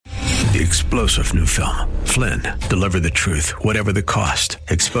the explosive new film, Flynn, Deliver the Truth, Whatever the Cost,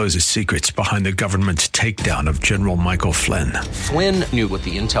 exposes secrets behind the government's takedown of General Michael Flynn. Flynn knew what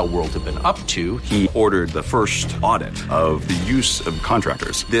the intel world had been up to. He ordered the first audit of the use of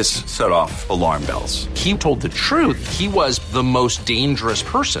contractors. This set off alarm bells. He told the truth. He was the most dangerous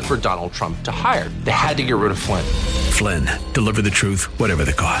person for Donald Trump to hire. They had to get rid of Flynn. Flynn, Deliver the Truth, Whatever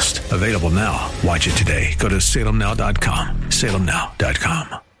the Cost. Available now. Watch it today. Go to salemnow.com.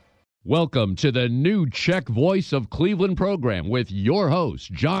 salemnow.com. Welcome to the new Czech Voice of Cleveland program with your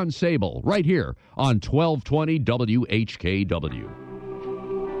host, John Sable, right here on 1220 WHKW.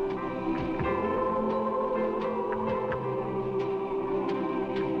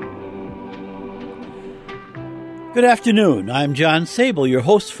 Good afternoon. I'm John Sable, your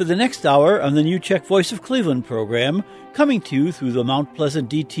host for the next hour on the new Czech Voice of Cleveland program, coming to you through the Mount Pleasant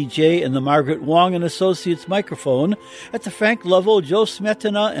DTJ and the Margaret Wong and Associates microphone at the Frank Lovell, Joe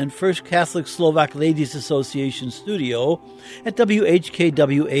Smetana, and First Catholic Slovak Ladies Association studio at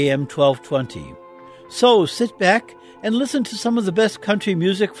WHKW AM 1220. So sit back and listen to some of the best country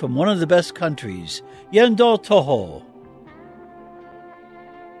music from one of the best countries, Yendol Toho.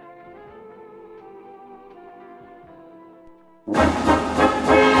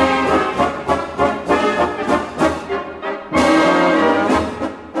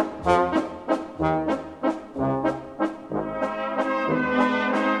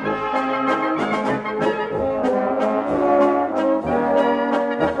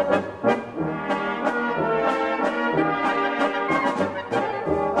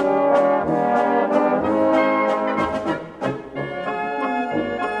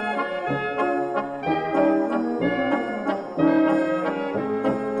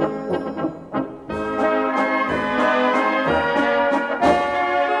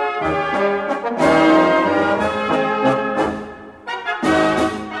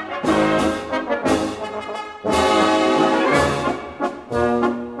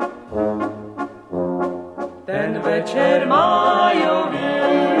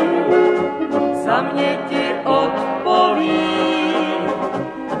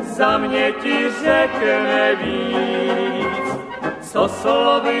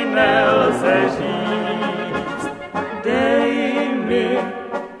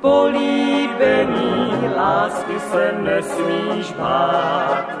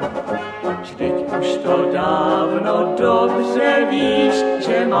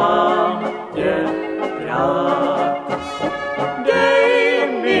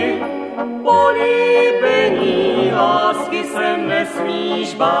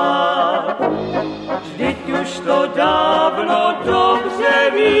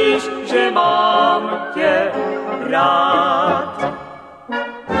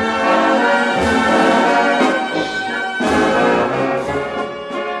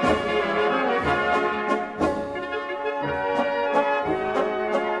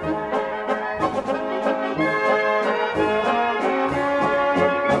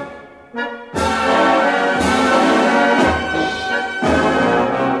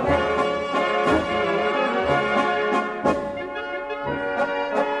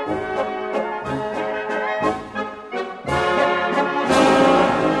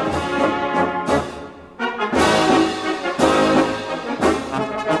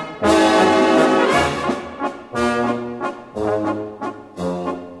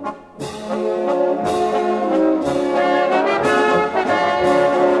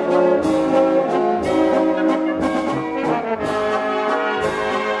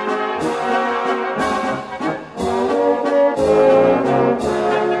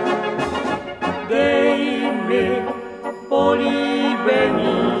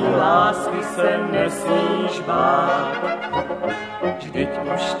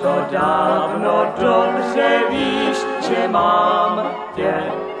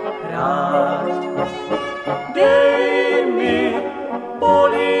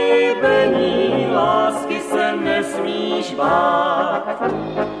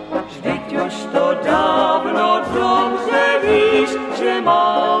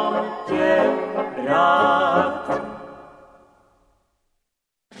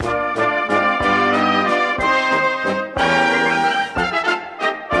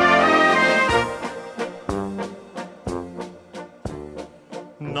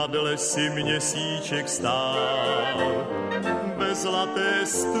 Nad lesy měsíček stál, bez zlaté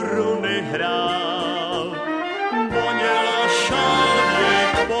struny hrál. Voněla šálně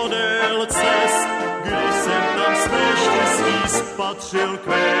podél cest, když jsem tam své štěstí spatřil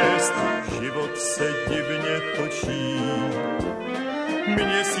kvést. Život se divně točí,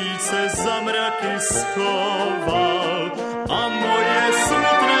 měsíc se za mraky schoval a moje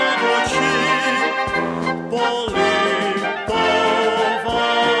smutné oči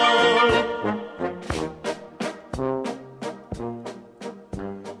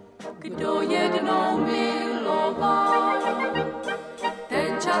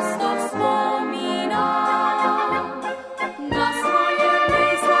často vzpomínám na svoje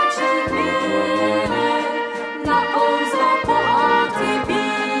nejsladší chvíle, na kouzlo pohádky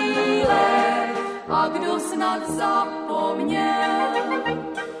bílé. A kdo snad zapomněl,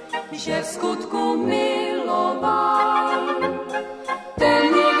 že v skutku miloval, ten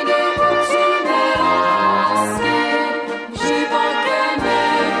nikdy upřímné lásky v životě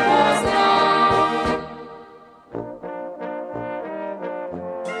nepoznal.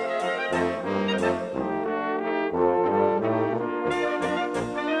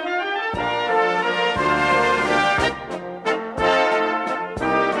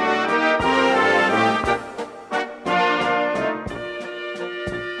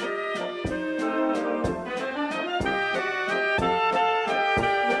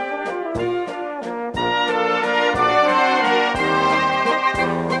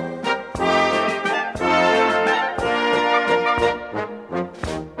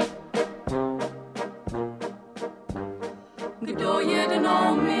 Kdo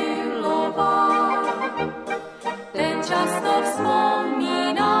jednou miloval, ten často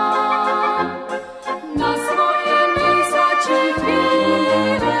vzpomíná na svoje nejsladší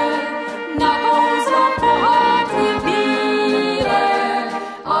chvíle, na kouzlo pohádky bílé.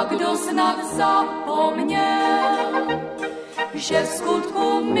 A kdo snad zapomněl, že v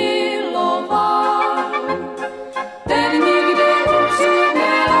skutku miloval, ten nikdy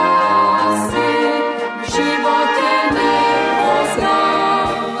upřímné lásky v životě nepoznal.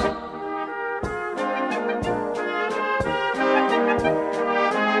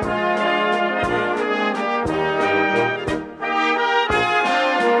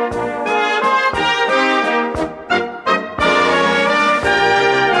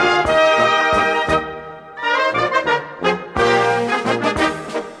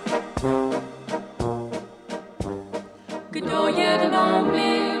 Kdo jednou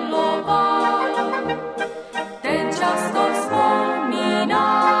miloval, ten často vzpomíná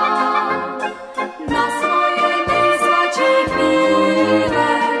na svoje nejsladší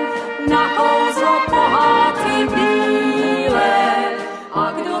chvíle, na kouzlo pohádky bílé.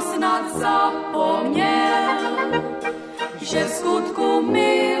 A kdo snad zapomněl, že v skutku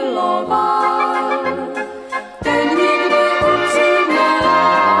miloval, ten nikdy upřímné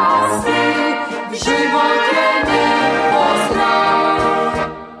lásky v životě nepoznal.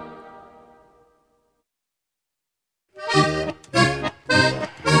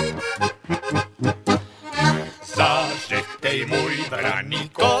 Zařechtej můj braný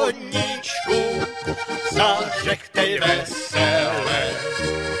koníčku, zařechtej vesele.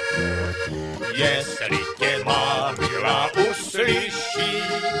 Jestli tě má milá uslyší,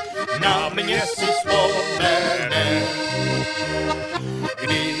 na mě si vzpomene.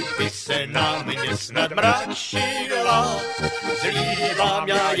 Kdyby se na mě snad mračila, zlívám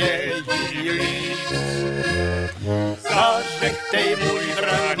já její líst. Zařechtej můj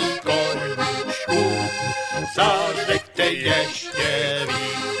braný koníčku, zařechtej ještě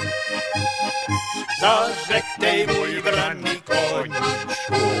víc. Zařechtej můj braný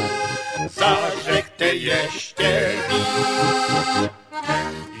koníčku, zařechtej ještě víc.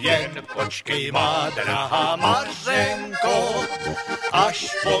 Jen počkej, má drahá Mařenko,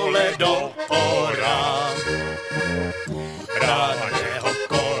 až pole do hora. Raného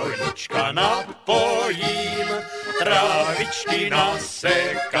koníčka napojím, trávičky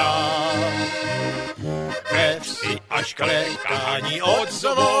nasekám. Ve vsi až klekání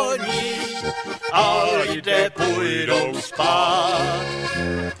odzvoní a lidé půjdou spát.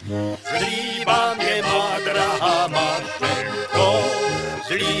 Zlíbám tě, má drahá Mařenko,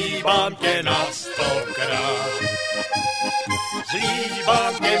 zlíbám tě na 100krát.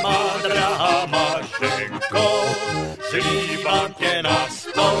 Zlíbám tě, má drahá Mařenko, zlíbám tě na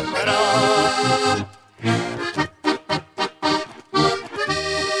 100krát.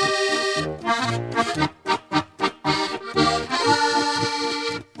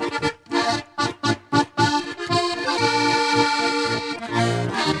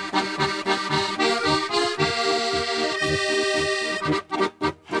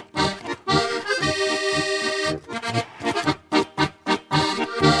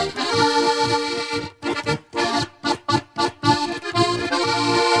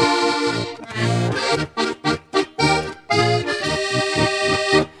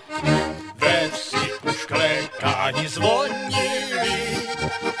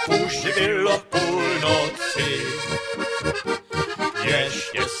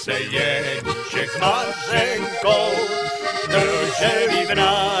 Ještě se Jeníček s Mařenkou drželi v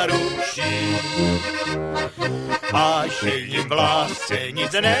náručí. A že jim v lásce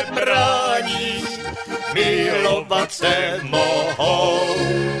nic nebrání, milovat se mohou.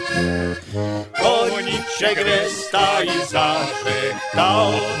 Koníček ve stáji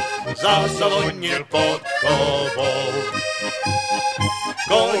zařechtal, zazvonil pod kovou.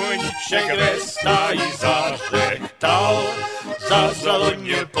 Koníček ve stáji zařechtal,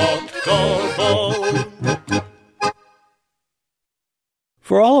 zazvonil pod kovou.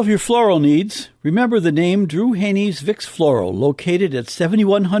 For all of your floral needs, remember the name Drew Haney's Vicks Floral, located at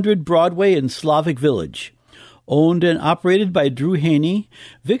 7100 Broadway in Slavic Village. Owned and operated by Drew Haney,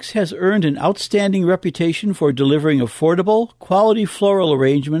 Vicks has earned an outstanding reputation for delivering affordable, quality floral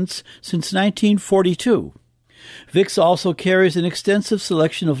arrangements since 1942. Vicks also carries an extensive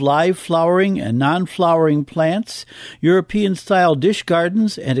selection of live flowering and non-flowering plants, European-style dish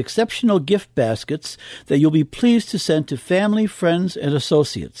gardens, and exceptional gift baskets that you'll be pleased to send to family, friends, and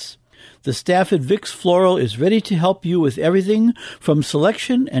associates. The staff at Vicks Floral is ready to help you with everything from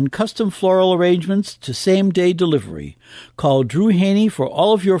selection and custom floral arrangements to same-day delivery. Call Drew Haney for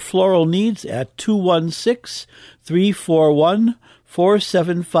all of your floral needs at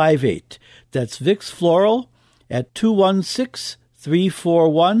 216-341-4758. That's Vicks Floral at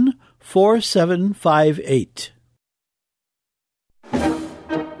 216-341-4758.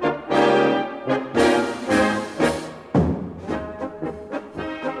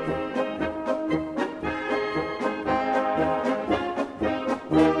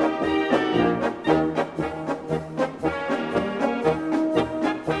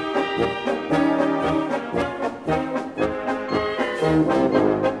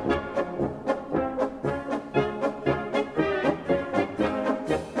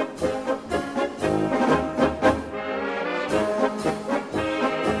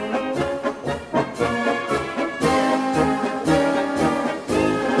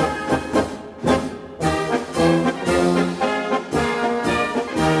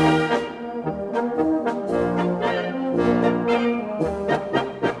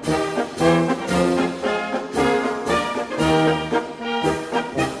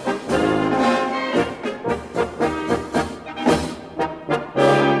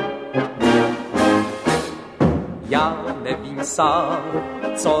 Sám,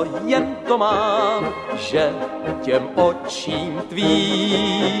 co jen to mám, že těm očím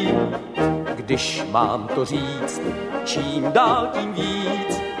tvým, když mám to říct, čím dál tím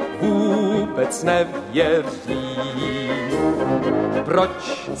víc, vůbec nevěřím.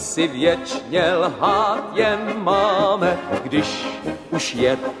 Proč si věčně lhát jen máme, když už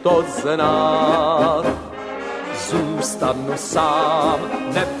je to znát? Zůstanu sám,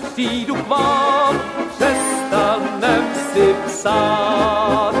 nepřijdu k vám, přestanem si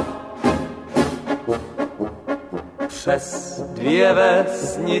psát. Přes 2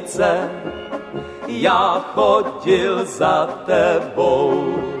 vesnice já chodil za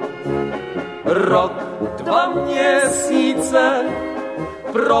tebou. Rok, 2 měsíce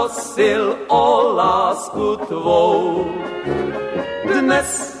prosil o lásku tvou.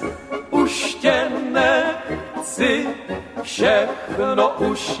 Dnes už tě nechci, všechno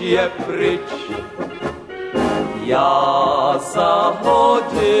už je pryč. Já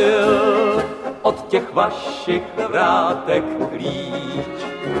zahodil od těch vašich vrátek klíč.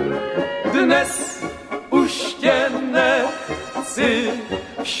 Dnes už tě nechci,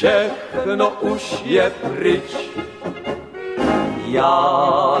 všechno už je pryč.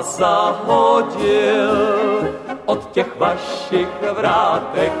 Já zahodil od těch vašich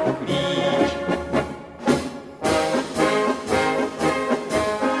vrátek klíč.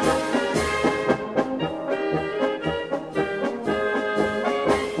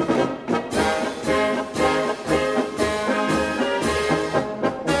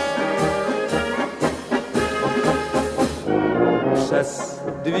 Přes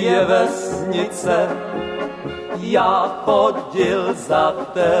 2 vesnice já chodil za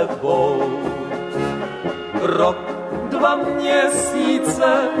tebou. Rok, 2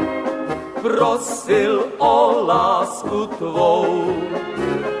 měsíce prosil o lásku tvou.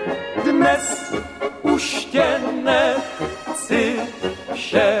 Dnes už tě nechci,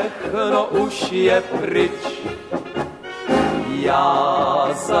 všechno už je pryč. Já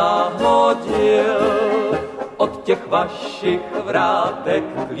zahodil od těch vašich vrátek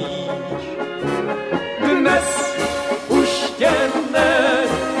klíč. Dnes už tě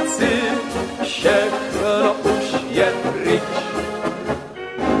nechci, všechno už je pryč.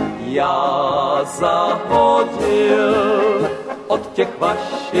 Já zahodil od těch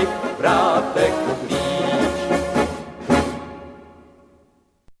vašich vrátek klíč.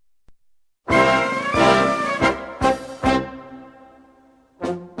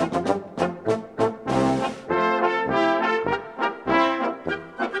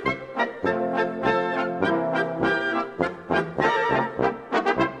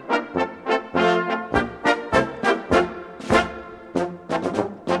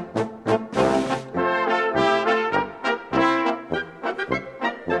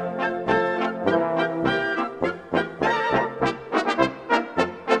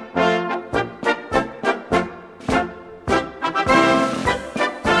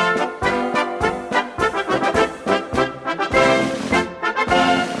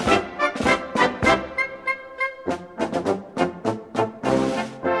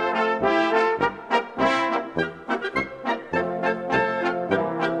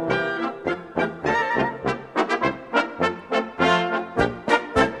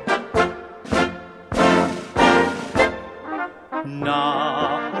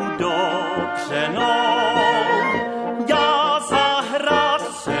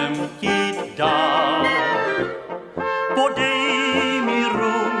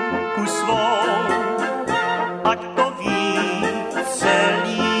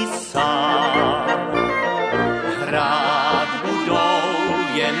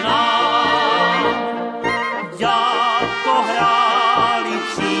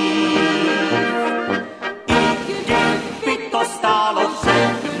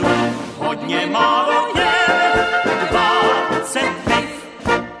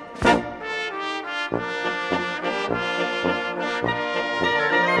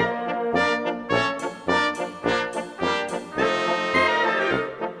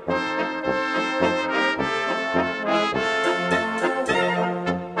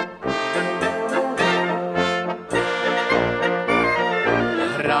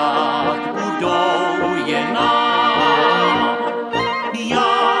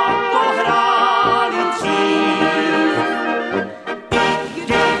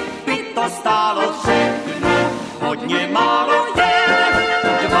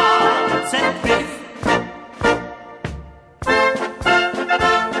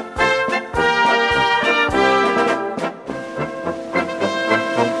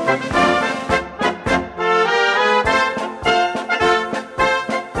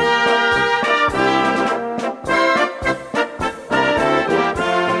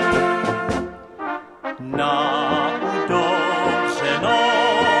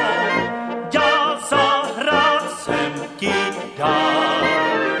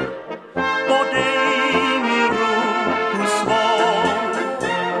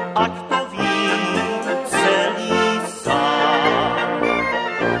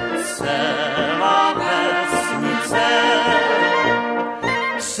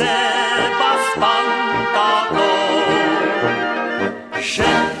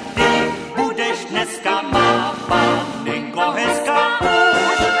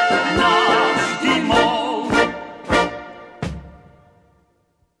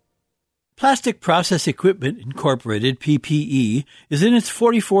 Plastic Process Equipment Incorporated, PPE, is in its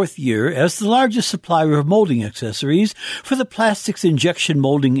 44th year as the largest supplier of molding accessories for the plastics injection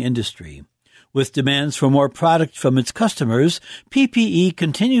molding industry. With demands for more product from its customers, PPE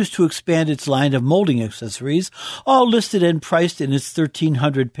continues to expand its line of molding accessories, all listed and priced in its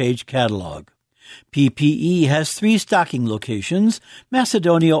 1,300-page catalog. PPE has 3 stocking locations: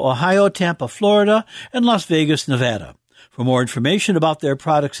 Macedonia, Ohio, Tampa, Florida, and Las Vegas, Nevada. For more information about their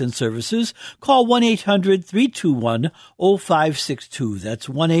products and services, call 1-800-321-0562. That's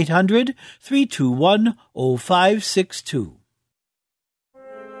 1-800-321-0562.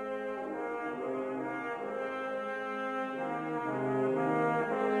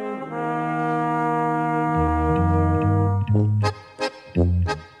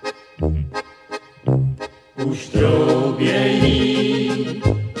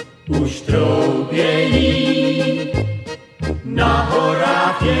 Uštroubějí na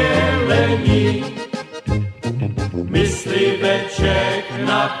horách jelení, mysliveček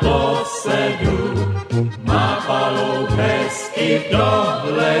na posedu, má palou hezky v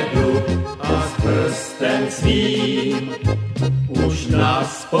dohledu a s prstem svým už na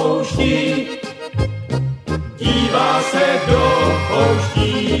spoušti dívá se do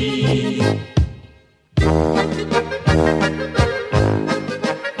pouští.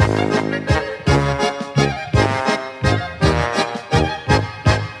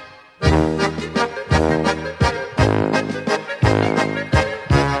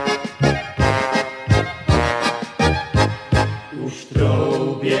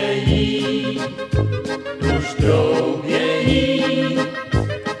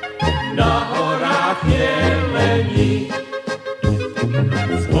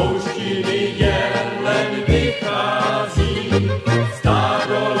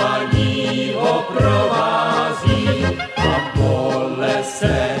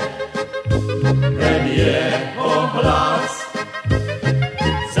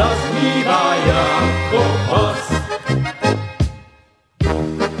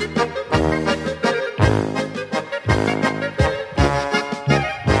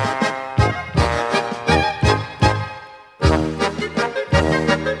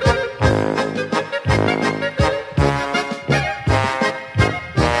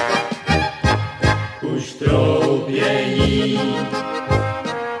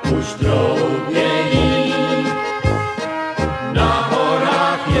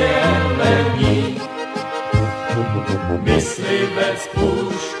 Myslivec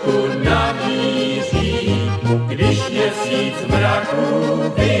pušku namíří, když měsíc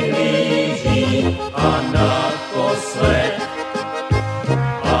mraku vyhlíží a naposled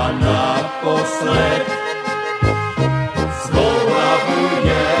svou hlavu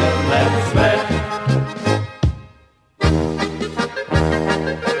jenom zved.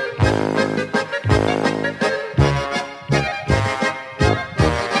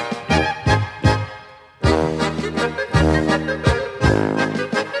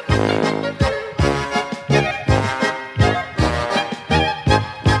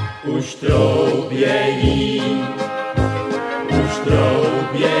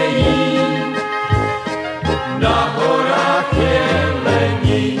 Na horách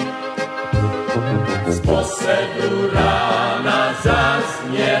jelení, z posedu rána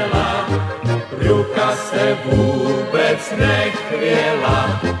zazněla, ruka se vůbec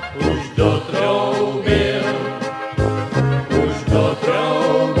nechvěla, už dotroubil,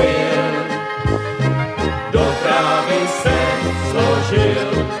 do trávy se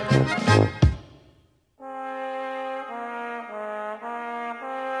složil.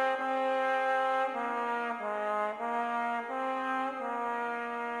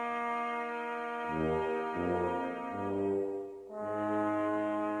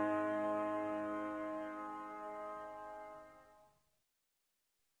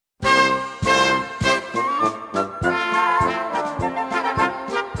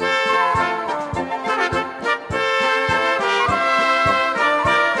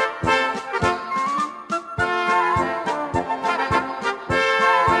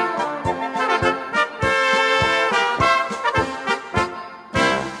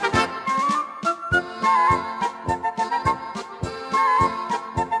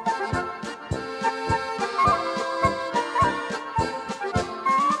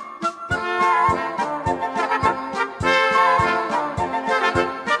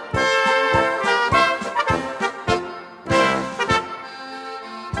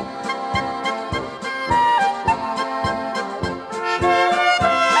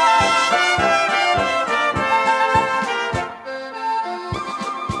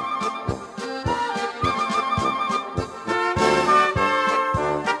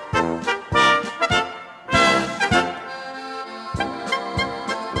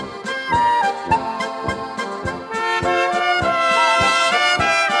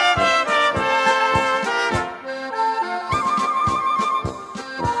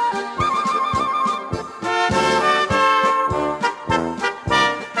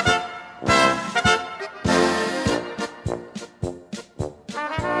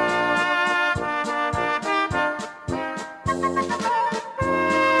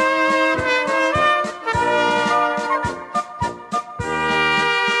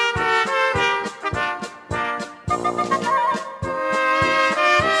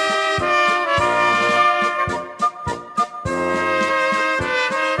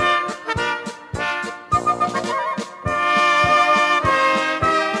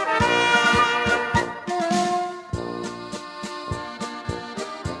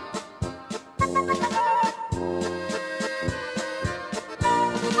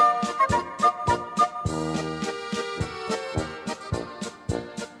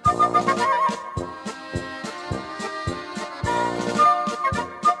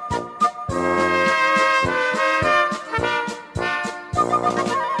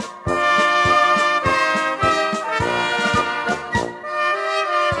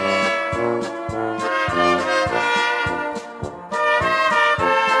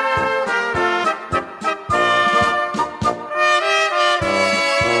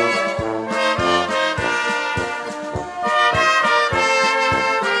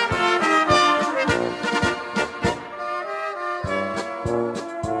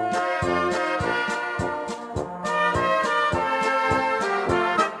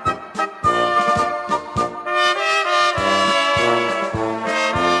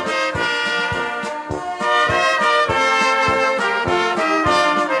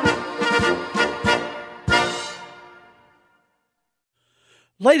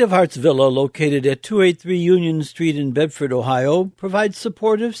 Light of Hearts Villa, located at 283 Union Street in Bedford, Ohio, provides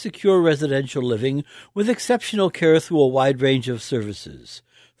supportive, secure residential living with exceptional care through a wide range of services.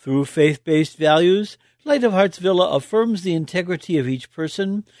 Through faith-based values, Light of Hearts Villa affirms the integrity of each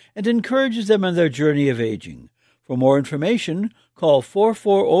person and encourages them on their journey of aging. For more information, call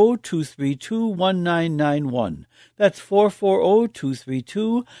 440-232-1991. That's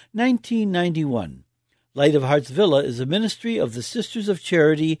 440-232-1991. Light of Hearts Villa is a ministry of the Sisters of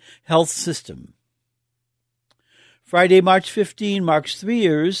Charity Health System. Friday, March 15, marks 3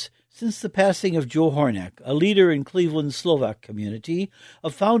 years since the passing of Joe Hornak, a leader in Cleveland's Slovak community, a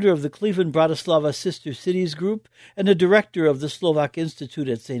founder of the Cleveland Bratislava Sister Cities Group, and a director of the Slovak Institute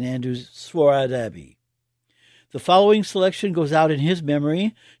at St. Andrew's, Svorad Abbey. The following selection goes out in his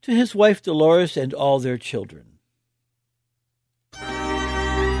memory to his wife Dolores and all their children.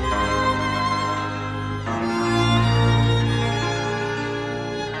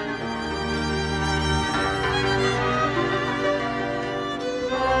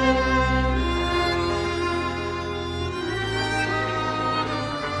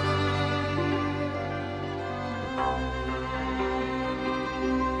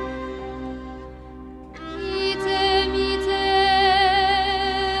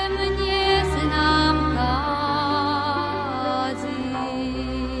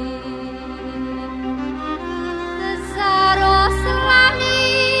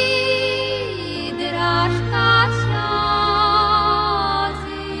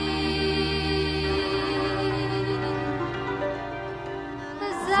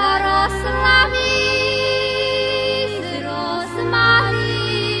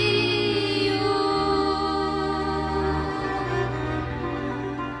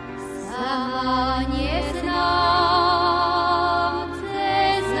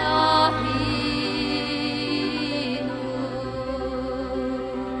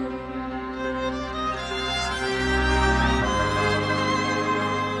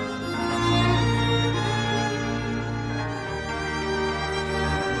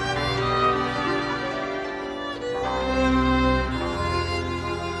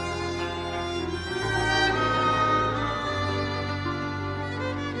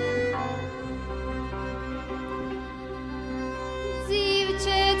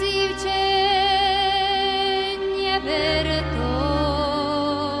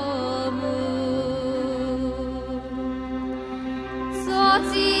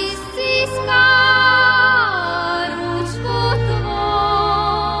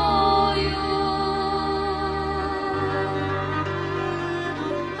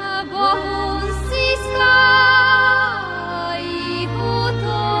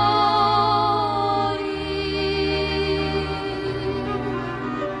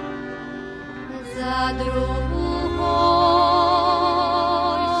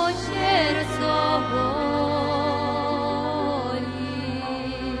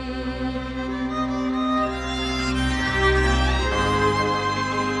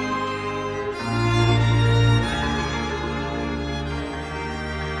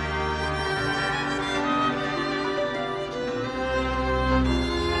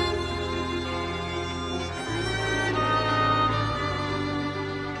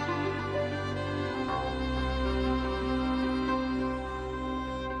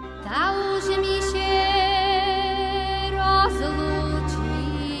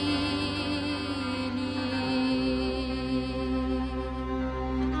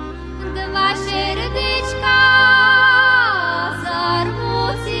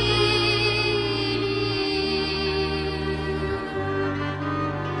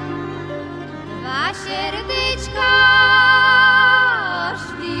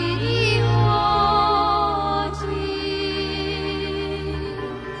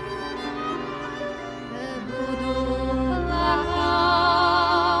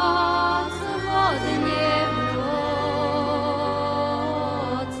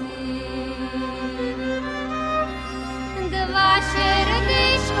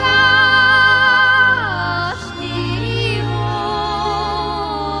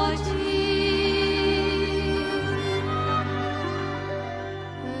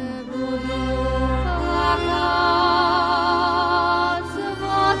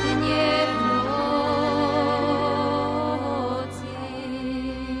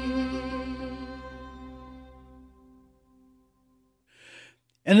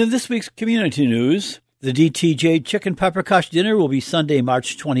 And in this week's community news, the DTJ Chicken Paprikash dinner will be Sunday,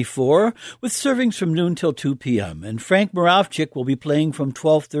 March 24, with servings from noon till 2 p.m., and Frank Moravchik will be playing from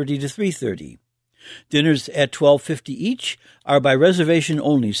 12:30 to 3:30. Dinners at $12.50 each are by reservation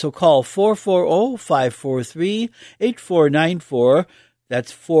only, so call 440-543-8494.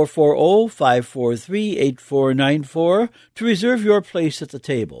 That's 440-543-8494 to reserve your place at the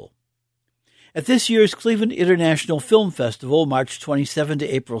table. At this year's Cleveland International Film Festival, March 27 to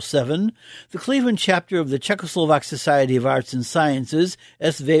April 7, the Cleveland chapter of the Czechoslovak Society of Arts and Sciences,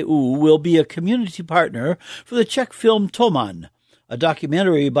 SVU, will be a community partner for the Czech film Toman, a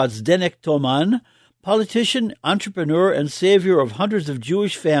documentary about Zdeněk Toman, politician, entrepreneur, and savior of hundreds of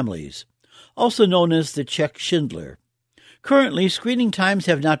Jewish families, also known as the Czech Schindler. Currently, screening times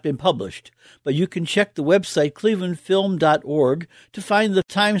have not been published, but you can check the website clevelandfilm.org to find the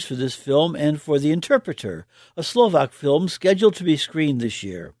times for this film and for The Interpreter, a Slovak film scheduled to be screened this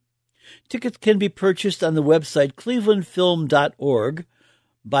year. Tickets can be purchased on the website clevelandfilm.org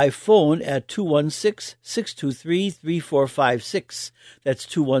by phone at 216-623-3456. That's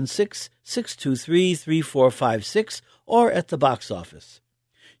 216-623-3456, or at the box office.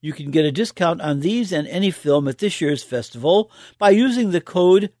 You can get a discount on these and any film at this year's festival by using the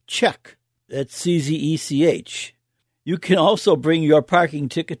code CZECH, that's CZECH. You can also bring your parking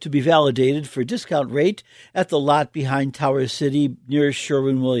ticket to be validated for discount rate at the lot behind Tower City near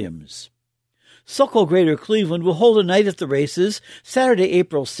Sherwin-Williams. Sokol Greater Cleveland will hold a night at the races Saturday,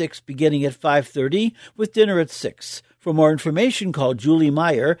 April 6th, beginning at 5:30 with dinner at 6. For more information, call Julie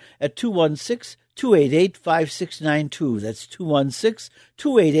Meyer at 216-288-5692. That's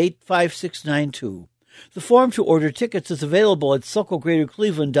 216-288-5692. The form to order tickets is available at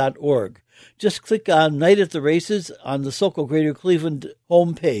SokolGreaterCleveland.org. Just click on Night at the Races on the Sokol Greater Cleveland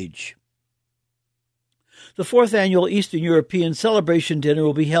homepage. The 4th Annual Eastern European Celebration Dinner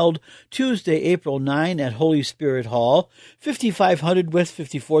will be held Tuesday, April 9 at Holy Spirit Hall, 5500 West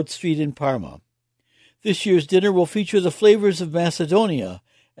 54th Street in Parma. This year's dinner will feature the flavors of Macedonia,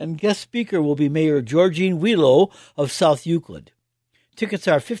 and guest speaker will be Mayor Georgine Wheelow of South Euclid. Tickets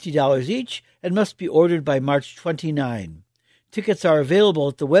are $50 each and must be ordered by March 29. Tickets are available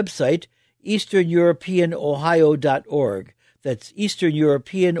at the website easterneuropeanohio.org. That's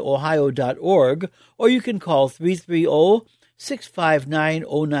easterneuropeanohio.org, or you can call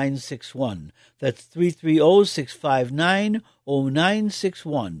 330-659-0961. That's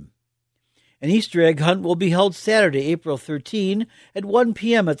 330-659-0961. An Easter egg hunt will be held Saturday, April 13 at 1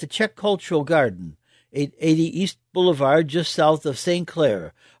 p.m. at the Czech Cultural Garden, 880 East Boulevard, just south of St.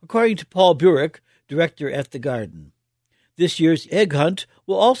 Clair, according to Paul Burek, director at the garden. This year's egg hunt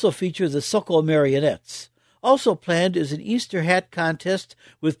will also feature the Sokol marionettes. Also planned is an Easter hat contest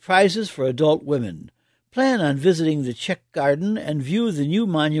with prizes for adult women. Plan on visiting the Czech Garden and view the new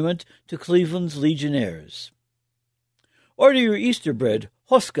monument to Cleveland's Legionnaires. Order your Easter bread,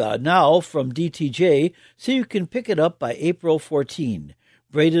 Hoska, now from DTJ, so you can pick it up by April 14.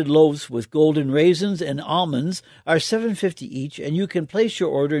 Braided loaves with golden raisins and almonds are $7.50 each, and you can place your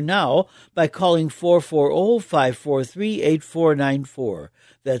order now by calling 440-543-8494.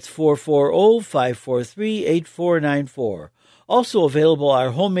 That's 440-543-8494. Also available are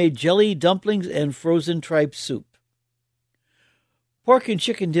homemade jelly, dumplings, and frozen tripe soup. Pork and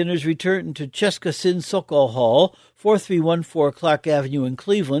chicken dinners return to Česká Syn Sokol Hall, 4314 Clark Avenue in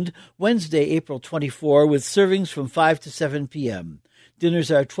Cleveland, Wednesday, April 24, with servings from 5 to 7 p.m. Dinners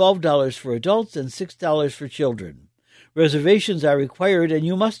are $12 for adults and $6 for children. Reservations are required, and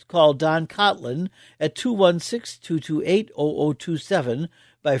you must call Don Cotlin at 216-228-0027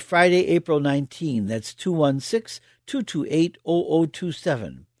 by Friday, April 19. That's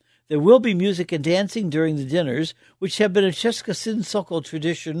 216-228-0027. There will be music and dancing during the dinners, which have been a Česká Syn Sokol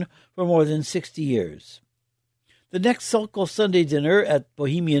tradition for more than 60 years. The next Sokol Sunday dinner at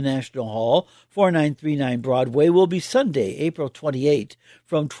Bohemia National Hall, 4939 Broadway, will be Sunday, April 28,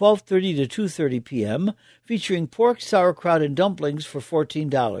 from 12:30 to 2:30 p.m., featuring pork, sauerkraut, and dumplings for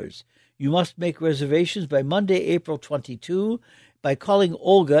 $14. You must make reservations by Monday, April 22, by calling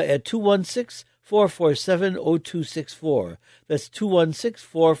Olga at 216-447-0264. That's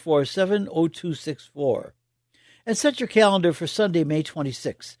 216-447-0264. And set your calendar for Sunday, May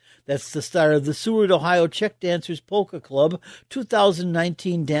 26th. That's the start of the Seward, Ohio Czech Dancers Polka Club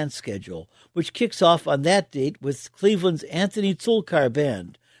 2019 dance schedule, which kicks off on that date with Cleveland's Anthony Zulkar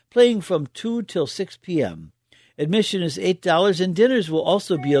Band, playing from 2 till 6 p.m. Admission is $8, and dinners will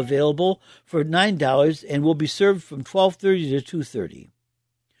also be available for $9 and will be served from 12:30 to 2:30.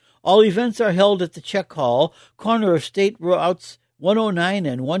 All events are held at the Czech Hall, corner of State Routes 109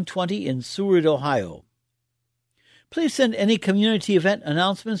 and 120 in Seward, Ohio. Please send any community event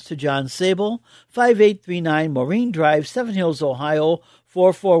announcements to John Sable, 5839 Maureen Drive, Seven Hills, Ohio,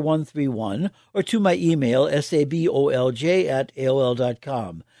 44131, or to my email,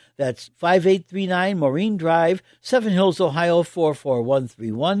 sabolj@aol.com. That's 5839 Maureen Drive, Seven Hills, Ohio,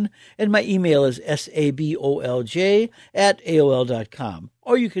 44131, and my email is sabolj@aol.com.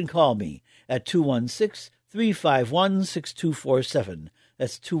 Or you can call me at 216-351-6247.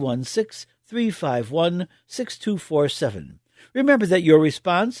 That's 216-351-6247. Remember that your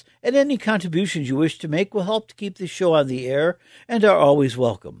response and any contributions you wish to make will help to keep the show on the air and are always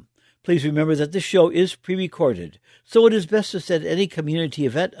welcome. Please remember that this show is pre-recorded, so it is best to send any community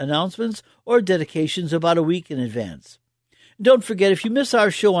event announcements or dedications about a week in advance. Don't forget, if you miss our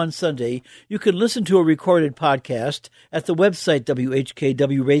show on Sunday, you can listen to a recorded podcast at the website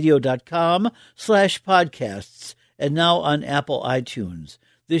whkwradio.com/podcasts and now on Apple iTunes.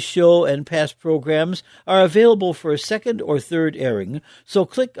 This show and past programs are available for a second or third airing, so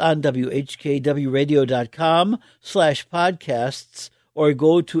click on whkwradio.com/podcasts or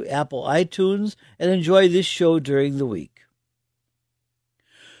go to Apple iTunes and enjoy this show during the week.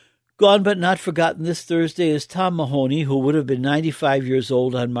 Gone but not forgotten this Thursday is Tom Mahoney, who would have been 95 years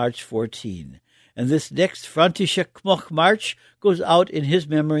old on March 14. And this next František March goes out in his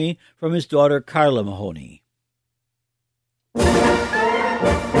memory from his daughter Carla Mahoney.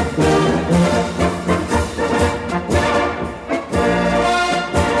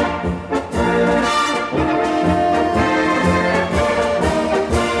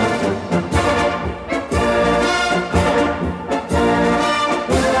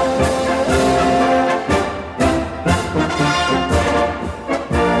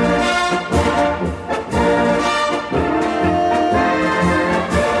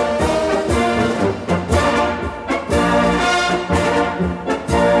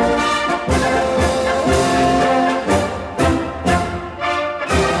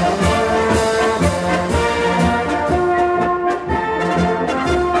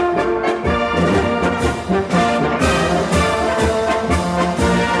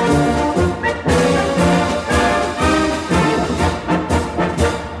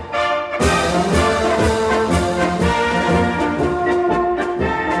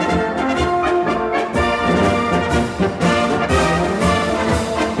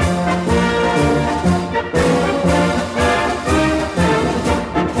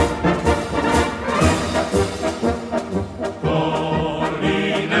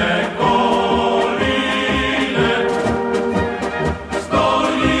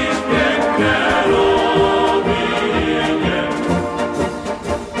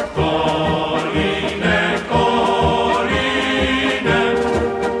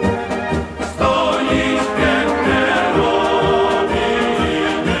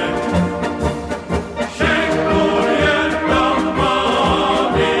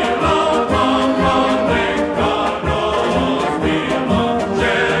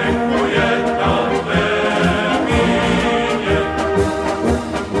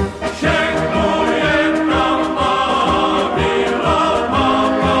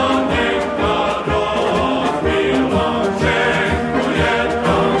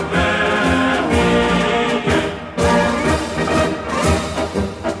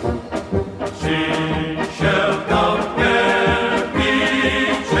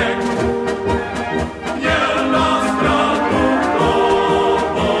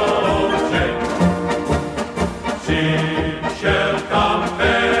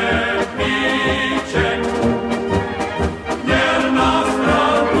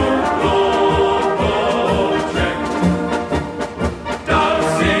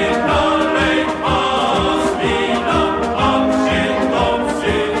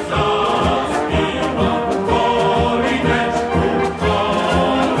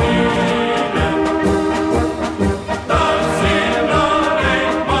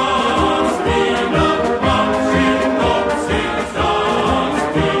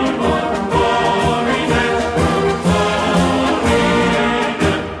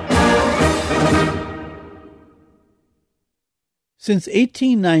 Since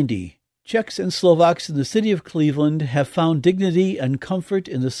 1890, Czechs and Slovaks in the city of Cleveland have found dignity and comfort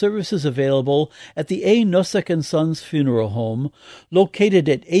in the services available at the A. Nosek & Sons Funeral Home, located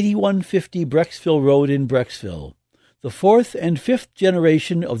at 8150 Brecksville Road in Brecksville. The fourth and fifth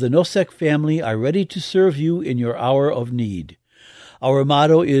generation of the Nosek family are ready to serve you in your hour of need. Our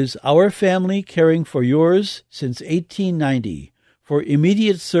motto is Our Family Caring for Yours since 1890. For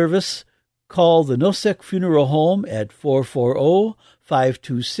immediate service, call the Nosek Funeral Home at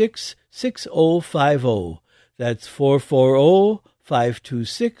 440-526-6050. That's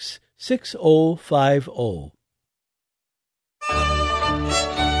 440-526-6050.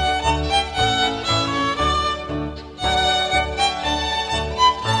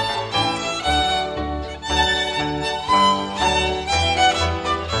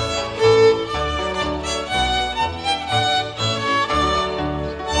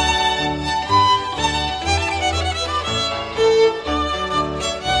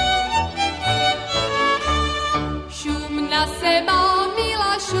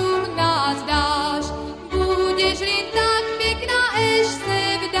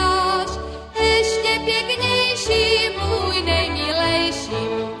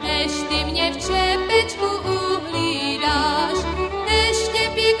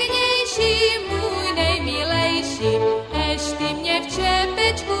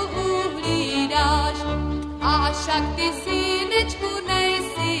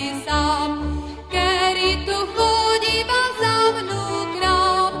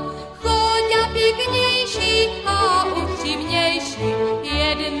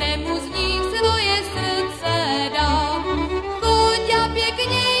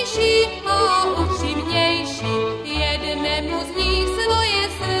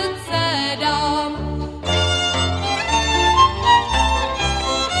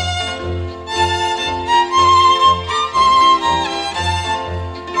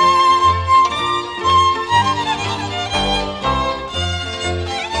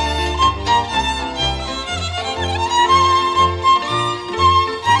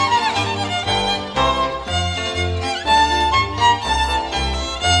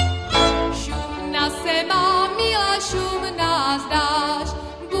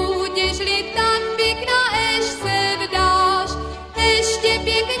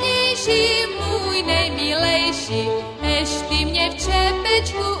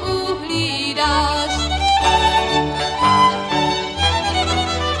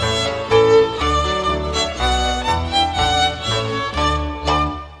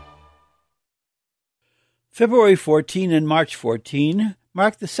 February 14 and March 14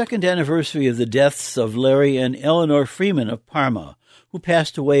 mark the second anniversary of the deaths of Larry and Eleanor Freeman of Parma, who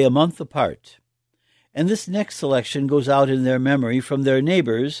passed away a month apart. And this next selection goes out in their memory from their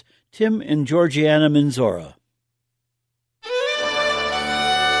neighbors, Tim and Georgiana Minzora.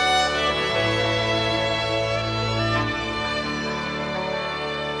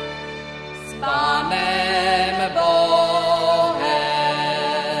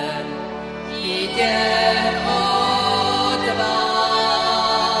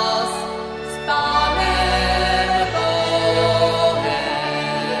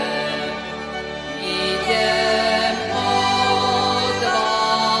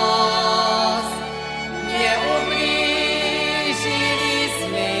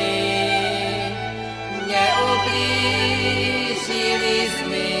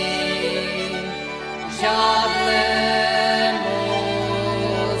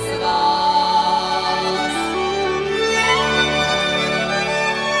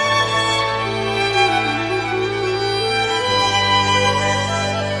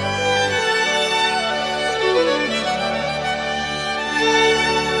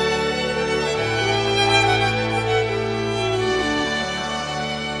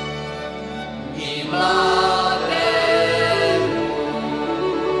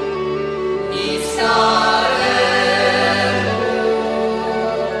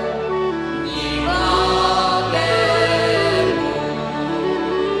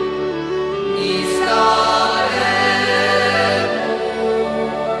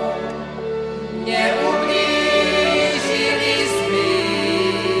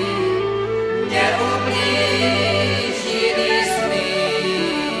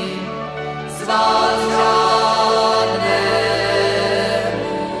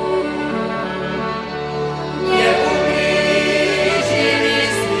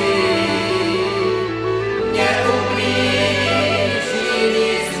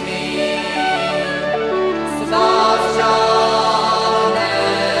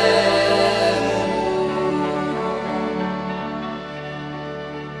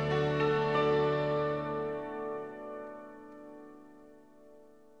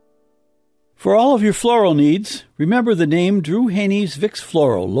 For all of your floral needs, remember the name Drew Haney's Vicks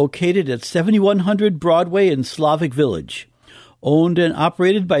Floral, located at 7100 Broadway in Slavic Village. Owned and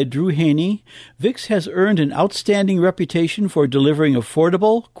operated by Drew Haney, Vicks has earned an outstanding reputation for delivering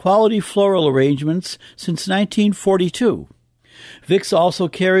affordable, quality floral arrangements since 1942. Vicks also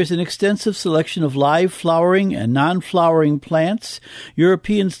carries an extensive selection of live flowering and non-flowering plants,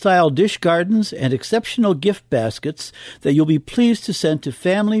 European-style dish gardens, and exceptional gift baskets that you'll be pleased to send to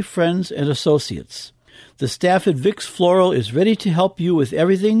family, friends, and associates. The staff at Vicks Floral is ready to help you with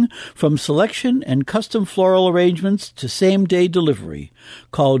everything from selection and custom floral arrangements to same-day delivery.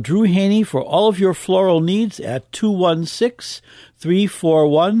 Call Drew Haney for all of your floral needs at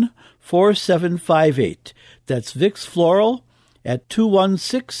 216-341-4758. That's Vicks Floral at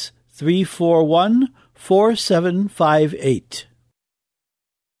 216-341-4758.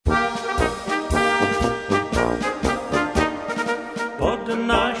 Pod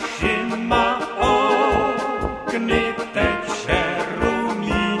našima okny teče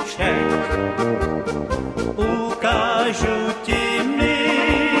rumíček. Ukážu ti,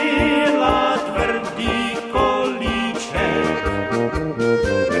 milá, tvrdý kolíček.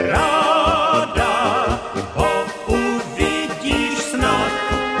 Ráda ho uvidíš snad,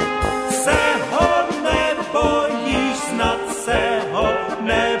 se ho nebojíš, snad se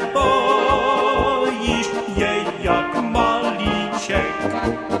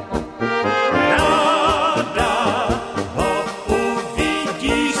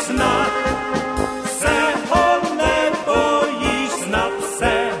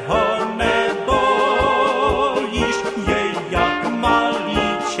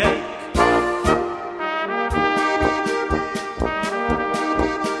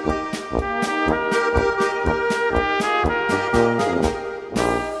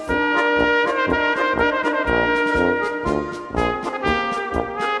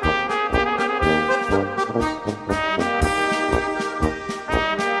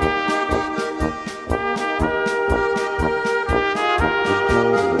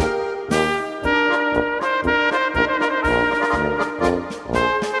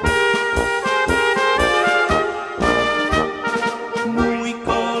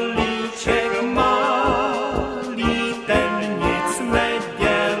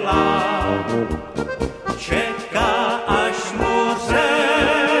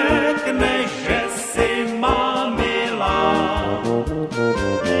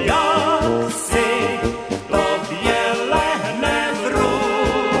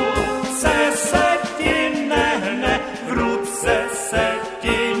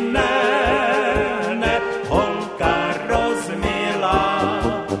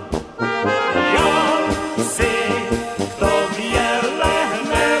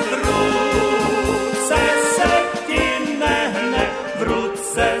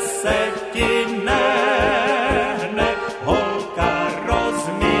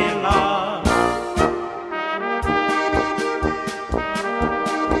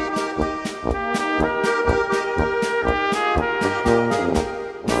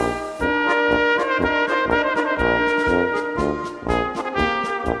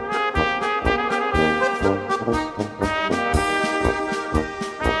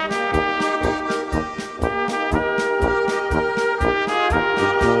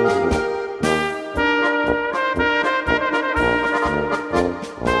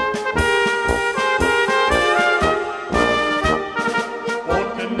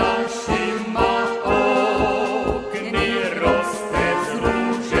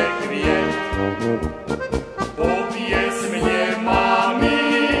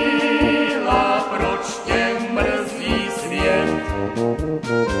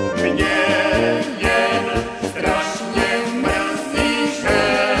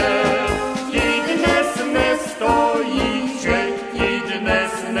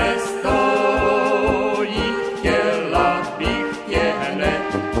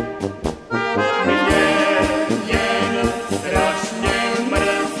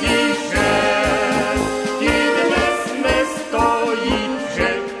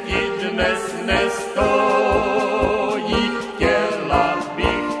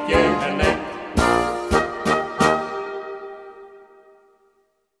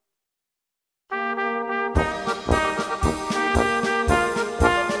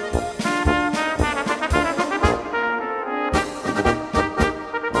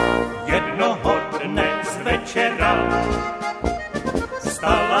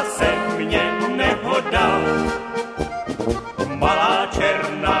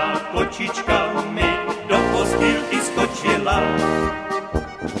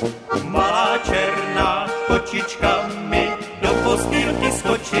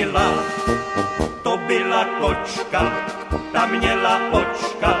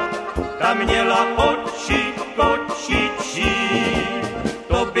očka, ta měla oči kočičí.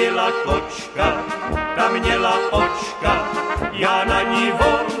 To byla kočka, ta měla očka, já na ní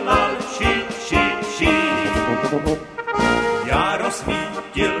volal či. Já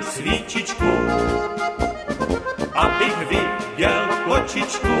rozsvítil svíčičku, abych viděl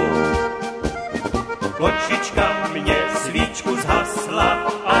kočičku. Kočička mě svíčku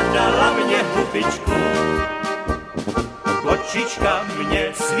zhasla a dala mě hubičku. Kočička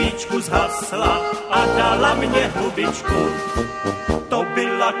mě svíčku zhasla a dala mě hubičku. To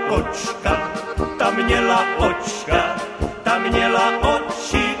byla kočka, ta měla očka, ta měla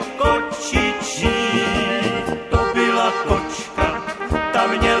oči kočičí. To byla kočka, ta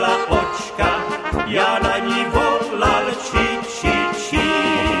měla očka, já na ní volal či.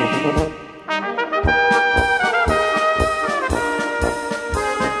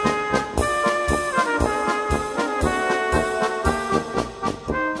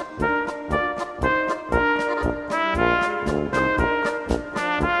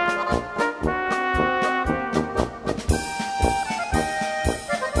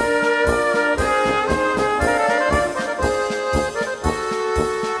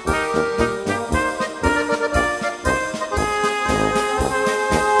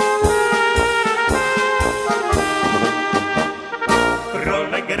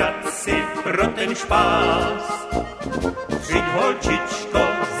 Pro ten špás, přijď holčičko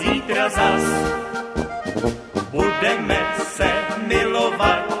zítra zas, budeme se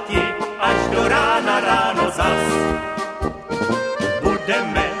milovati až do ráno zas.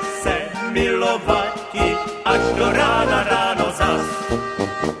 Budeme se milovati až do ráno zas.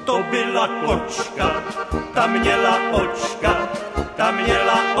 To byla kočka, ta měla očka, ta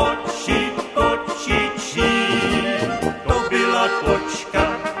měla oči kočičí. To byla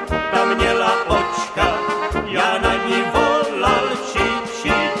kočka, ta měla očka, já na ní volal či.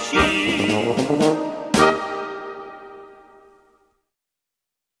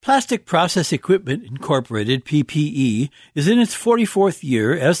 Plastic Process Equipment Incorporated, PPE, is in its 44th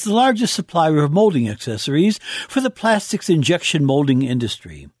year as the largest supplier of molding accessories for the plastics injection molding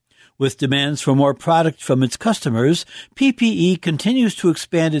industry. With demands for more product from its customers, PPE continues to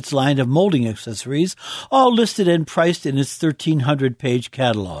expand its line of molding accessories, all listed and priced in its 1,300-page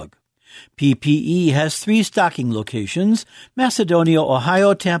catalog. PPE has 3 stocking locations: Macedonia,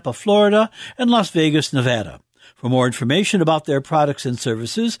 Ohio, Tampa, Florida, and Las Vegas, Nevada. For more information about their products and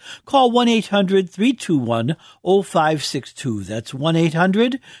services, call 1-800-321-0562. That's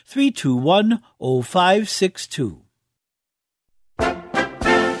 1-800-321-0562.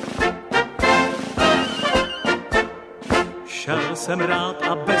 Šel jsem rád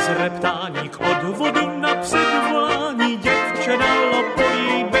a bez reptání k odvodu na předvolání. Děvče dalo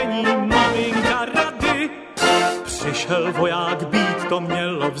políbení, maminka rady. Přišel voják, být to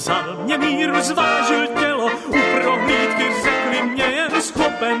mělo, vzal mě míru, zvážil tělo. U prohlídky řekli mě, jen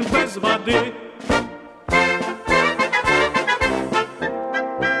schopen bez vady.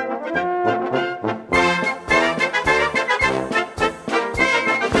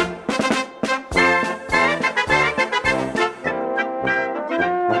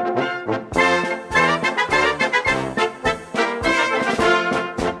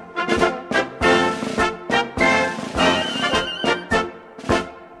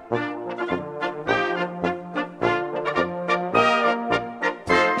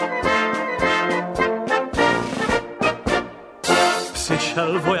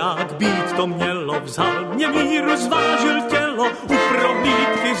 Přišel voják, být to mělo, vzal mě míru, zvážil tělo. U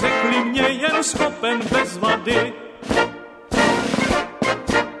prohlídky řekli mě, jen schopen bez vady.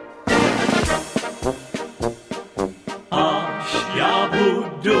 Až já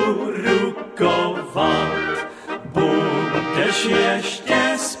budu rukovat, budeš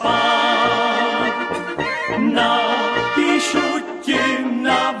ještě spát. Napíšu ti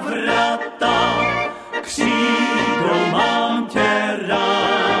na vrata, křídou mám tě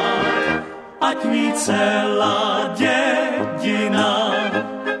rád, ať ví celá dědina,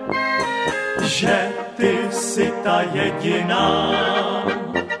 že ty jsi ta jediná.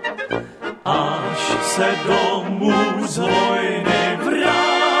 Až se domů z vojny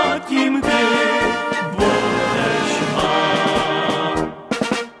vrátím, ty budeš má.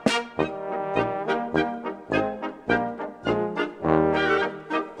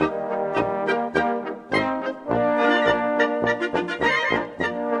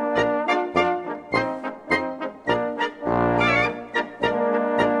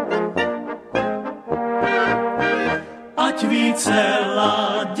 Ať ví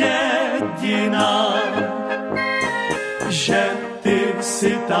celá dědina, že ty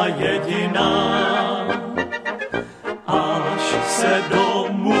jsi ta jediná. Až se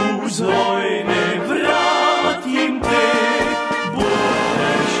domů z vojny vrátím, ty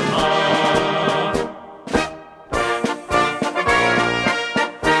budeš má.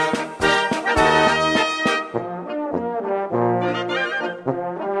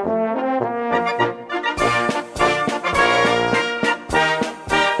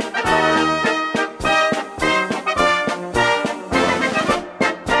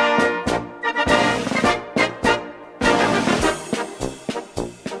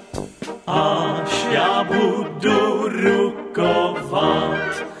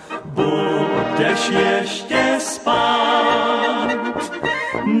 Ještě spát,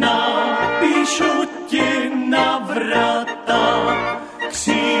 napíšu ti na vrata,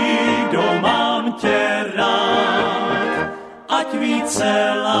 křídou mám tě rád, ať ví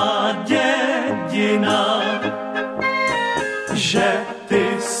celá dědina, že ty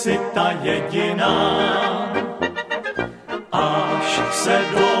jsi ta jediná. Až se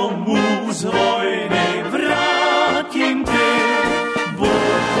domů z vojny vrátím, ty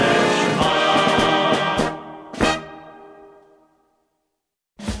budeš má.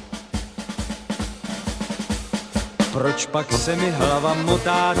 Proč pak se mi hlava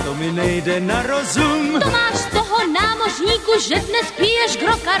motá, to mi nejde na rozum. To máš z toho námořníku, že dnes piješ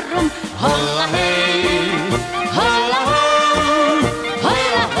groka rum. Hola hej, hola hou,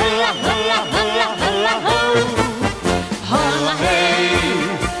 hola, hola, hola, hola, hola hou. Hola hej,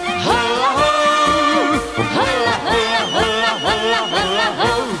 hola hou, hola, hola, hola, hola, hola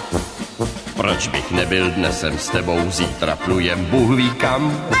hou. Proč bych nebyl dnesem s tebou, zítra plujem Bůh ví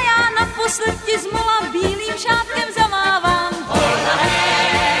kam. A já naposled ti zmola bílým šátkem zamávám. Hola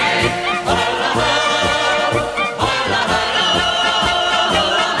hej, hola hou, hola, hola, hola,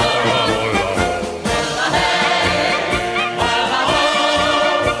 hola, hola hej, hola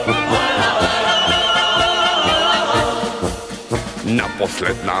hou, hola, hola, hola.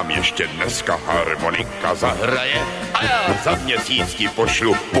 Naposled nám ještě dneska harmonika zahraje a já za měsíc ti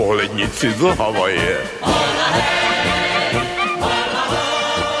pošlu pohlednici z Havaje. Hola hej.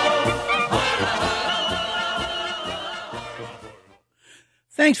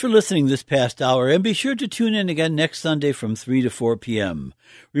 Thanks for listening this past hour, and be sure to tune in again next Sunday from 3 to 4 p.m.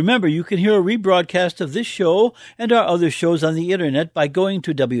 Remember, you can hear a rebroadcast of this show and our other shows on the Internet by going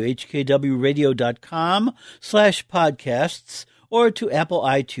to whkwradio.com/podcasts or to Apple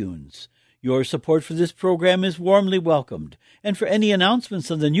iTunes. Your support for this program is warmly welcomed, and for any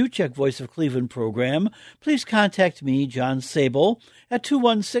announcements on the New Czech Voice of Cleveland program, please contact me, John Sable, at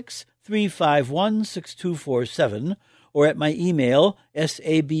 216-351-6247, or at my email,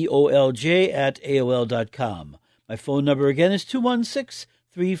 sabolj@aol.com. My phone number again is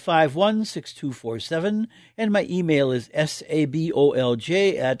 216-351-6247, and my email is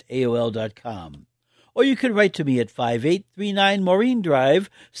sabolj@aol.com. Or you can write to me at 5839 Maureen Drive,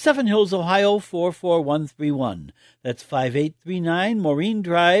 Seven Hills, Ohio 44131. That's 5839 Maureen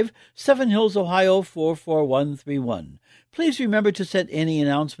Drive, Seven Hills, Ohio 44131. Please remember to send any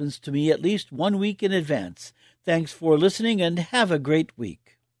announcements to me at least 1 week in advance. Thanks for listening, and have a great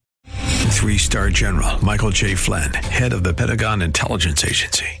week. 3-star General Michael J. Flynn, head of the Pentagon Intelligence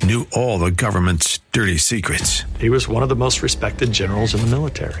Agency, knew all the government's dirty secrets. He was one of the most respected generals in the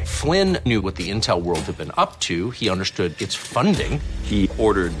military. Flynn knew what the intel world had been up to. He understood its funding. He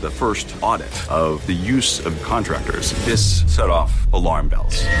ordered the first audit of the use of contractors. This set off alarm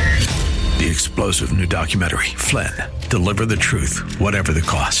bells. The explosive new documentary, Flynn, Deliver the Truth, Whatever the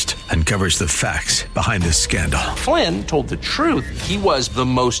Cost, uncovers the facts behind this scandal. Flynn told the truth. He was the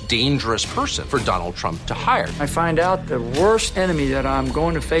most dangerous person for Donald Trump to hire. I find out the worst enemy that I'm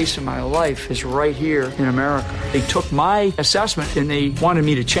going to face in my life is right here in America. They took my assessment and they wanted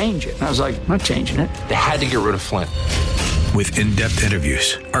me to change it. And I was like, I'm not changing it. They had to get rid of Flynn. With in-depth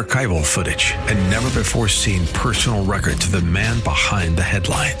interviews, archival footage, and never-before-seen personal records of the man behind the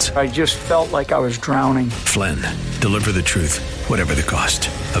headlines. I just felt like I was drowning. Flynn, Deliver the Truth, Whatever the Cost.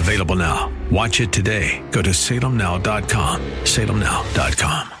 Available now. Watch it today. Go to salemnow.com.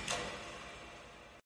 salemnow.com.